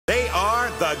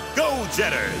the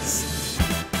GoJetters.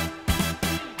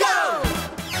 Go!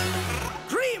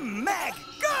 Grim Mag,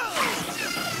 go!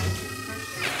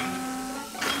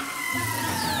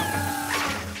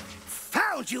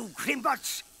 Found you,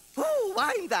 Grimbots! Oh,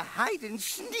 I'm the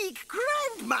hide-and-sneak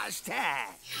Grandmaster!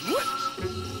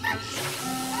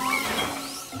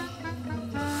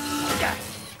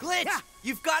 Glitch,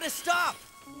 you've got to stop!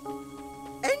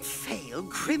 And fail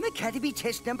Grim Academy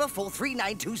test number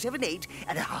 439278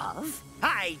 and a half?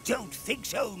 I don't think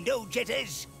so, no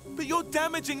jetters. But you're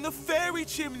damaging the Fairy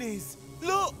Chimneys.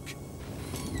 Look!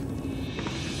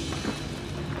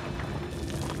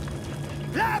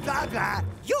 Blah, blah, blah.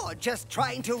 You're just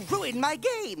trying to ruin my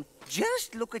game.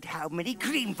 Just look at how many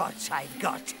Grimbots I've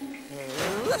got.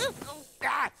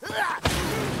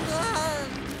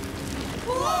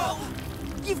 Whoa!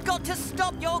 You've got to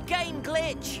stop your game,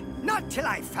 Glitch. Not till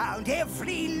I found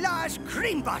every last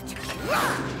Grimbot.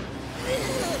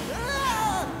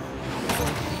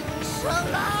 So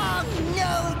long,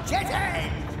 no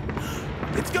jetters!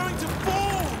 It's going to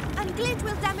fall! And Glitch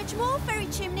will damage more Fairy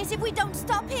Chimneys if we don't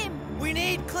stop him. We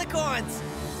need click-ons.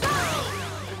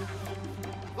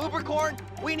 Ubercorn,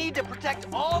 we need to protect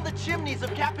all the chimneys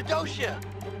of Cappadocia.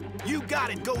 You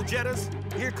got it,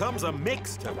 GoJetters. Here comes a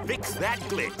mix to fix that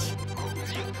glitch.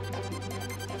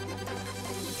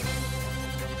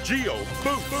 Geo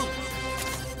Boost.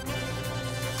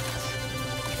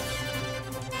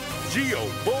 Geo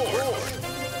Board.